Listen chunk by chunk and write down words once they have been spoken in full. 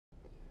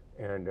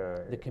And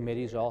the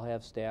committees all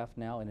have staff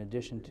now, in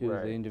addition to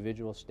right. the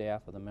individual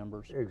staff of the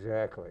members.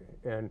 Exactly,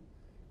 and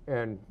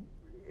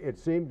it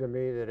seemed to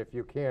me that if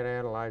you can't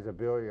analyze a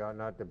bill, you ought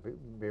not to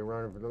be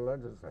running for the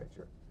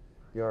legislature.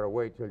 You ought to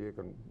wait till you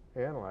can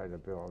analyze a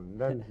bill and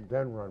then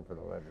run for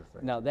the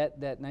legislature. Now that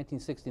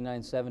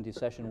 1969-70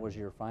 session was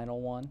your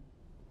final one?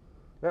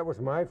 That was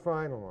my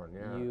final one,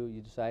 yeah.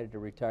 You decided to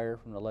retire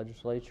from the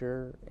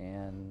legislature,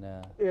 and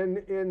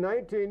in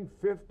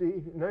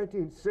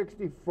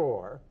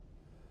 1964,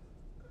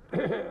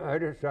 I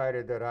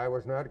decided that I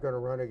was not going to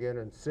run again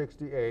in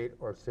 68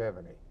 or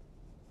 70.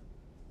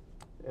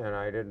 And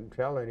I didn't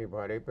tell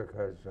anybody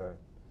because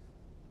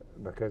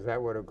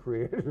that would have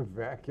created a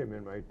vacuum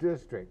in my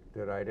district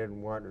that I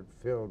didn't want it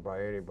filled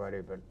by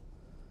anybody, but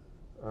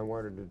I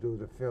wanted to do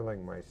the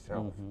filling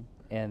myself. Mm-hmm.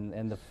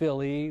 And the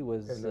filly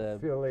was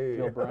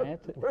Bill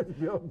Bryant? was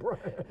Bill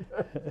Bryant.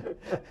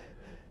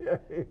 Yeah,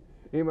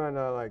 he might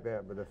not like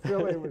that, but the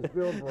filly was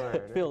Bill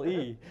Bryant. Phil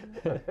E.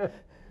 The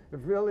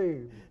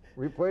filly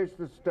replaced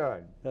the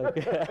stud.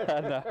 Okay.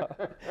 No.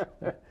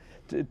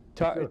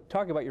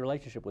 Talk about your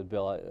relationship with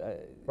Bill.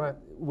 I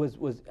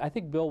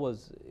think Bill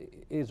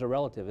is a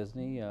relative, isn't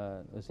he?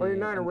 Well, he's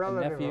not a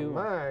relative nephew? of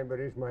mine, but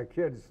he's my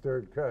kid's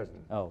third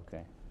cousin. Oh,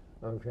 okay.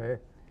 Okay.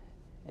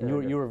 And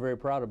you were very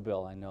proud of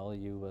Bill, I know.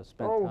 You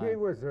spent time. Oh, he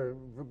was a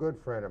good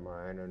friend of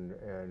mine, and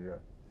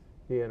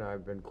he and I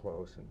have been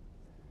close. And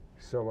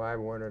so I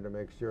wanted to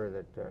make sure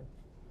that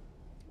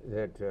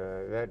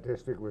that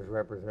district was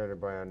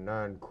represented by a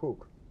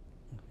non-kook.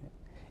 Okay.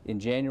 In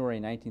January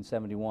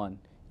 1971,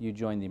 you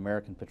joined the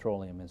American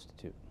Petroleum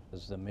Institute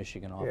as the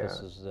Michigan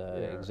office's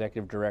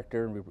executive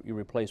director, and you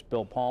replaced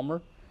Bill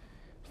Palmer,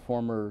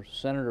 former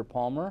Senator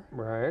Palmer,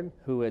 right,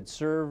 who had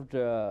served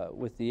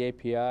with the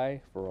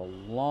API for a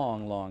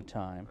long, long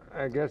time.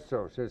 I guess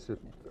so,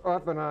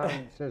 off and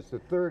on since the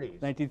 30s.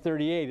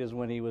 1938 is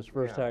when he was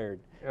first hired.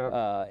 Yep.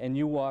 And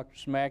you walked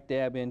smack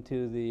dab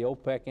into the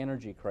OPEC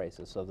energy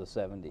crisis of the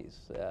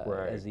 70s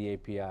right. as the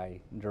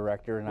API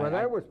director. And well,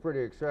 that was pretty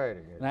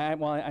exciting. And I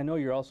know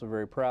you're also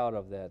very proud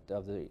of that,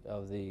 of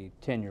the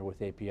tenure with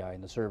API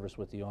and the service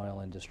with the oil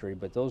industry,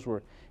 but those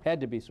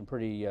had to be some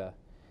pretty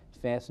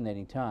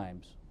fascinating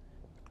times.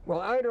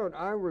 Well, I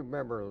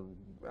remember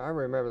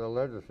the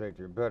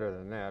legislature better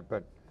than that,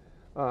 but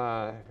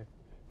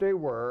they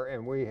were,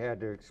 and we had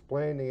to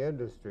explain the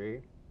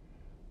industry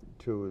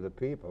to the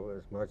people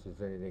as much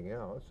as anything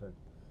else.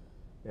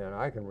 And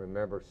I can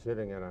remember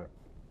sitting in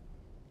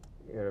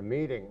a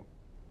meeting,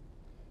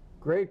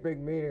 great big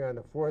meeting on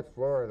the 4th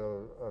floor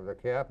of the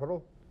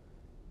Capitol,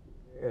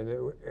 and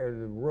the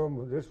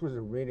room. This was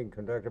a meeting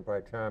conducted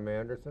by Tom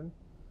Anderson,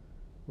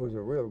 who was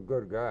a real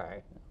good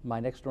guy. My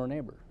next door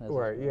neighbor.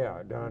 Right,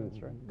 yeah, down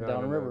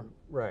the river.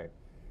 Right.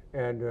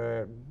 And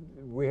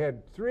we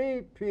had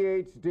 3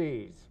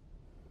 PhDs.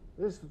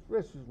 This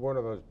is one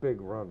of those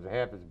big rooms,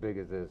 half as big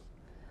as this,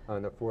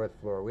 on the 4th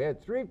floor. We had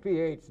 3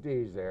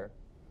 PhDs there.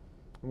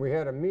 And we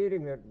had a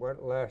meeting that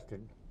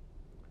lasted,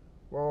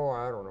 I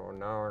don't know,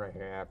 an hour and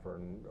a half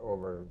or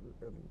over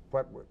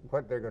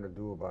what they're going to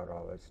do about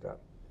all this stuff.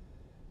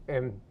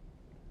 And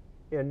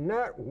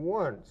not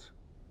once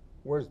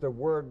was the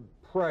word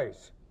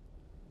price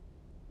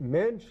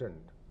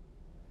mentioned,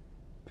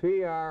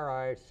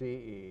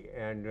 P-R-I-C-E,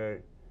 and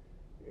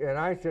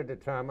I said to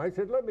Tom,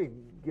 let me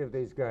give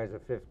these guys a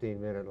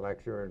 15-minute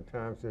lecture, and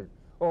Tom said,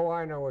 oh,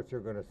 I know what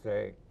you're going to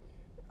say.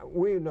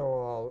 We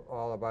know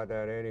all about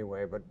that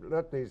anyway, but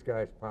let these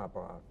guys pop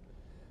off.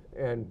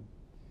 And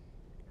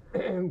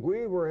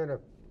we were in a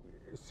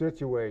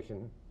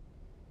situation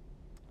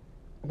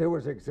that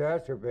was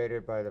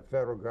exacerbated by the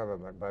federal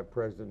government, by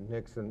President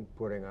Nixon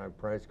putting on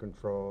price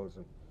controls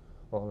and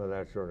all of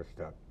that sort of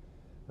stuff.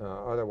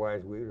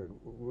 Otherwise,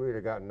 we'd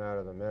have gotten out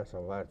of the mess a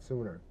lot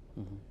sooner.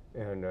 Mm-hmm.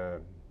 And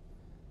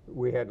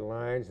we had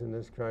lines in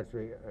this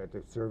country at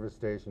the service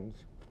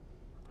stations.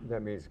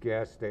 That means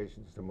gas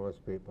stations to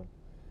most people.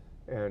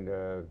 And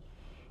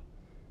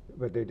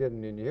but they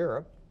didn't in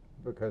Europe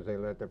because they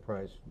let the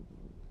price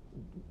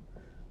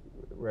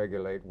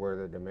regulate where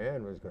the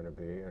demand was going to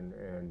be,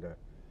 and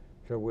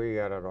so we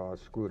got it all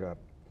screwed up.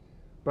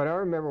 But I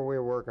remember we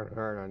were working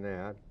hard on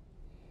that.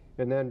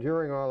 And then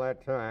during all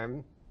that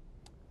time,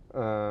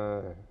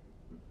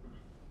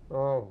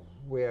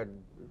 we had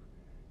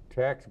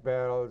tax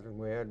battles, and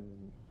we had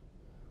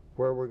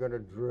where we're going to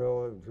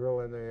drill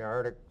in the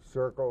Arctic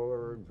Circle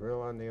or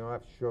drill on the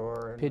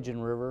offshore. And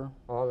Pigeon River.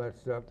 All that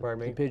stuff, pardon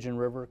me? The Pigeon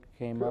River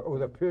came up. Oh,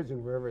 the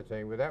Pigeon River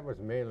thing, but that was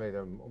mainly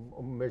the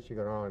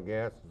Michigan Oil and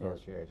Gas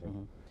Association. Yes.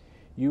 Mm-hmm.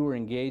 You were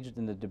engaged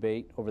in the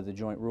debate over the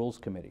Joint Rules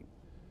Committee.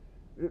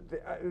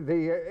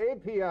 The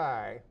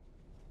API,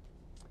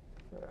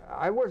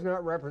 I was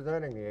not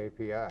representing the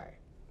API.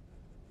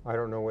 I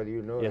don't know whether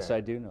you know that. Yes, I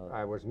do know that.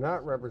 I was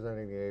not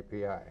representing the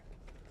API.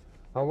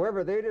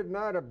 However, they did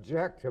not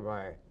object to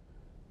my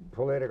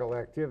political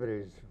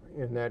activities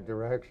in that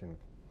direction.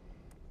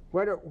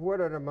 What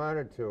it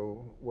amounted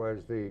to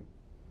was they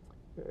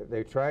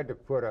tried to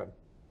put a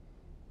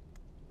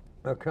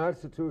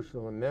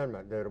constitutional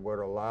amendment that would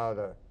allow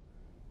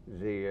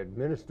the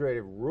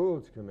Administrative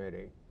Rules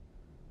Committee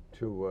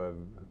to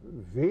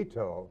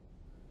veto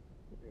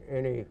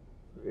any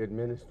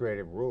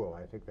administrative rule.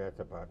 I think that's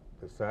about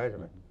the size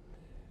of it,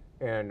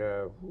 and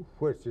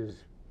which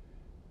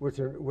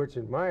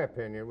in my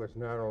opinion was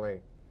not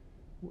only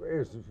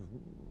is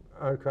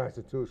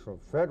unconstitutional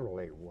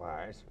federally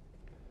wise,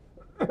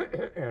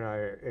 and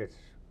it's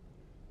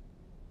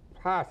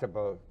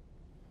possible.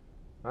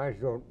 I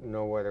don't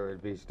know whether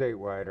it'd be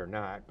statewide or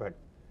not, but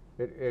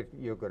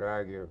you could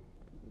argue,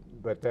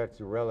 but that's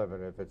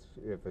irrelevant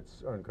if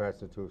it's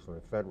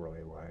unconstitutional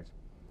federally wise.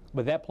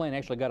 But that plan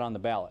actually got on the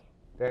ballot.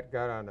 That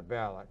got on the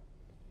ballot,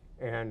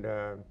 and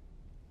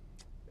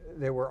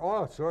there were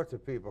all sorts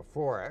of people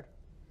for it,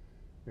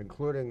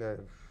 including the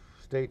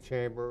State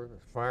Chamber, the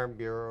Farm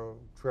Bureau,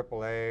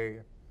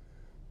 AAA,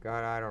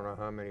 God, I don't know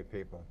how many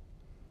people.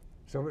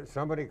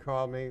 Somebody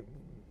called me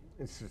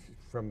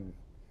from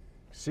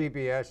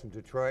CBS in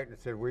Detroit and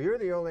said, well, you're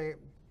the only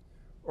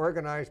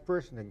organized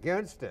person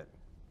against it.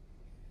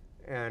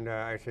 And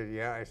I said,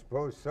 yeah, I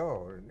suppose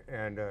so.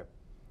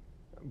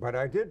 But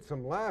I did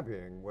some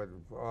lobbying with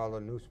all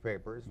the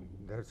newspapers and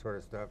that sort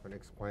of stuff and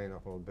explain the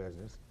whole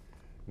business.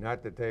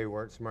 Not that they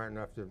weren't smart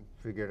enough to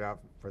figure it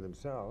out for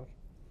themselves.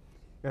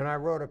 And I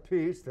wrote a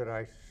piece that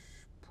I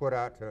put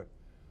out to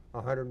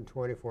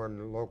 124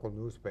 local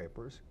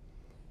newspapers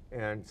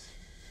and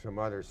some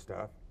other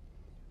stuff.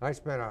 I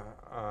spent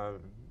I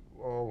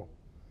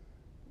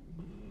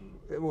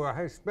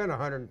spent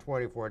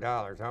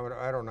 $124.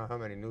 I don't know how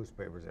many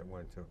newspapers it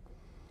went to.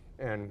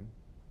 And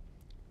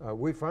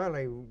we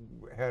finally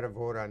had a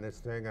vote on this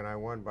thing, and I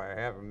won by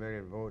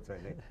 500,000 votes, I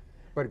think.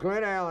 But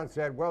Glenn Allen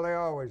said, well, they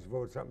always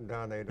vote something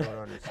down they don't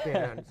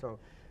understand.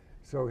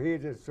 So he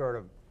just sort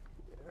of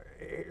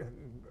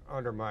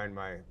undermined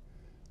my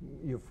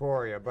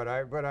euphoria, but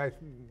I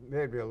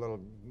made me a little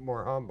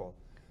more humble.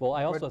 Well,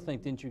 I also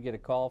think, didn't you get a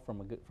call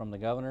from the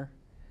governor?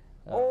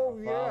 Oh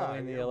yeah,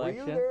 following the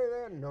election? Were you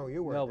there then? No,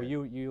 you weren't. No, but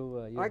there.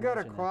 you I got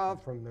a call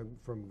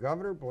from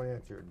Governor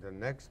Blanchard the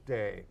next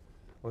day.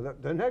 Well,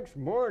 the next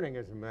morning,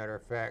 as a matter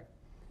of fact,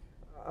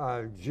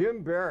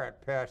 Jim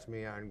Barrett passed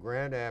me on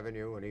Grand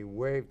Avenue, and he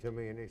waved to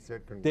me, and he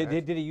said, "Congrats."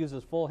 Did he use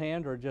his full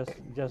hand or just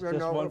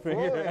no, one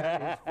finger? Full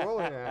hand, his full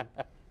hand.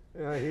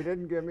 He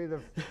didn't give me the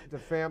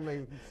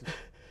family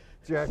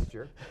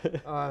gesture.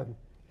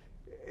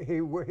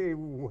 He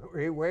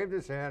waved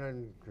his hand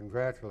and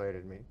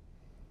congratulated me.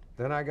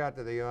 Then I got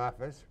to the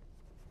office,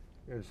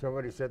 and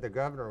somebody said the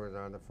governor was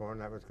on the phone.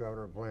 That was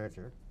Governor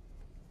Blanchard.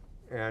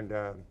 And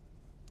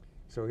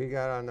so he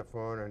got on the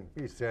phone, and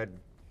he said,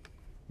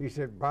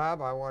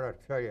 Bob, I want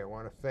to tell you, I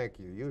want to thank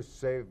you. You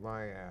saved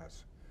my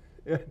ass.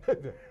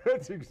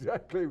 That's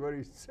exactly what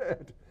he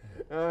said.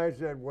 And I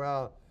said,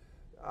 well,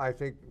 I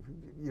think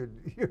you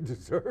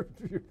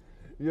deserved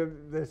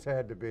this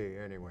had to be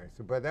anyway.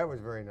 So, but that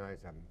was very nice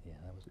of him. Yeah,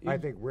 that was. I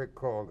think Rick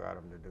Cole got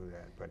him to do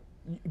that.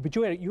 But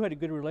you had a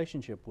good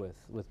relationship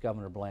with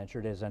Governor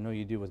Blanchard, as I know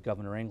you do with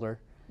Governor Engler.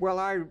 Well,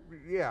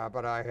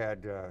 but I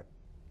had.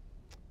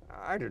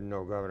 I didn't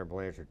know Governor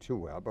Blanchard too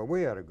well, but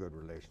we had a good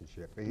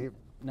relationship.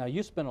 Now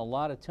you spent a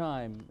lot of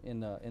time in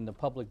the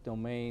public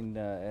domain,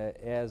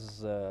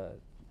 as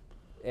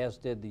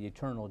did the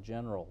Attorney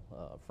General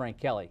Frank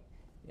Kelly.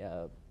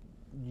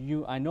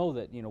 I know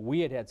that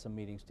we had some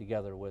meetings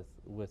together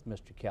with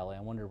Mr. Kelly.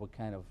 I wonder what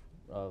kind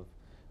of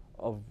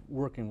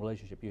working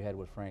relationship you had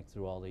with Frank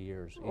through all the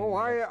years. Oh,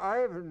 I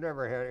have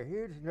never had.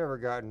 He's never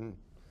gotten.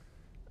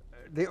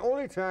 The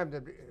only time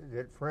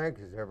that Frank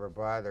has ever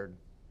bothered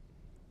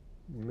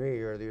me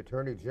or the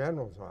Attorney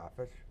General's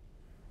office,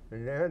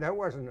 and that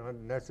wasn't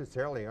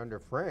necessarily under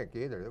Frank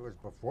either. It was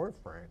before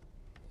Frank.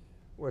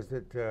 Was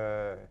that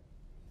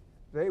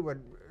they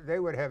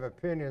would have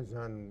opinions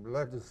on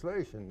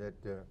legislation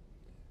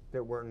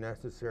that weren't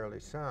necessarily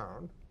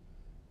sound,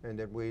 and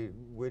that we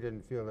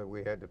didn't feel that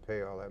we had to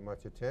pay all that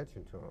much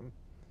attention to them.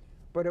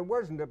 But it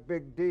wasn't a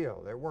big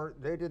deal.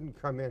 They didn't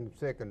come in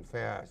thick and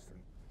fast,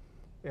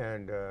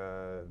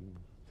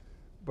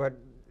 but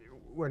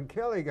when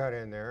Kelly got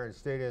in there and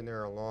stayed in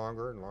there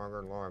longer and longer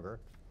and longer,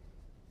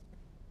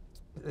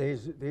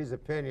 these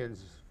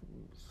opinions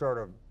sort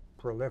of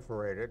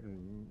proliferated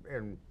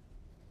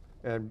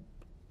and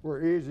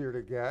were easier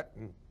to get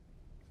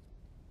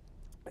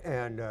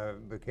and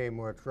became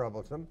more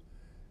troublesome.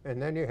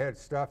 And then you had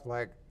stuff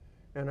like,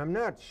 and I'm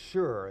not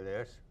sure of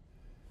this,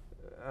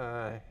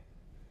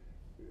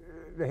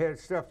 they had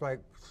stuff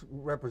like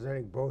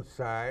representing both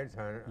sides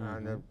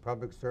on the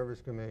Public Service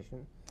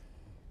Commission.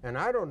 And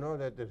I don't know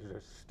that there's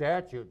a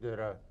statute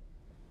that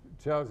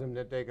tells them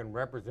that they can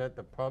represent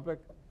the public.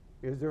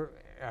 Is there?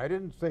 I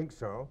didn't think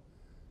so.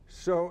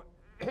 So,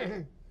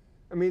 I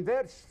mean,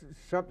 that's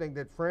something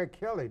that Frank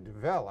Kelly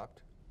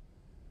developed.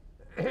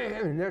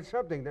 And that's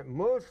something that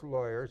most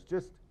lawyers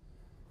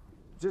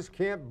just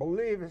can't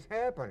believe is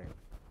happening.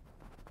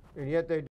 And yet they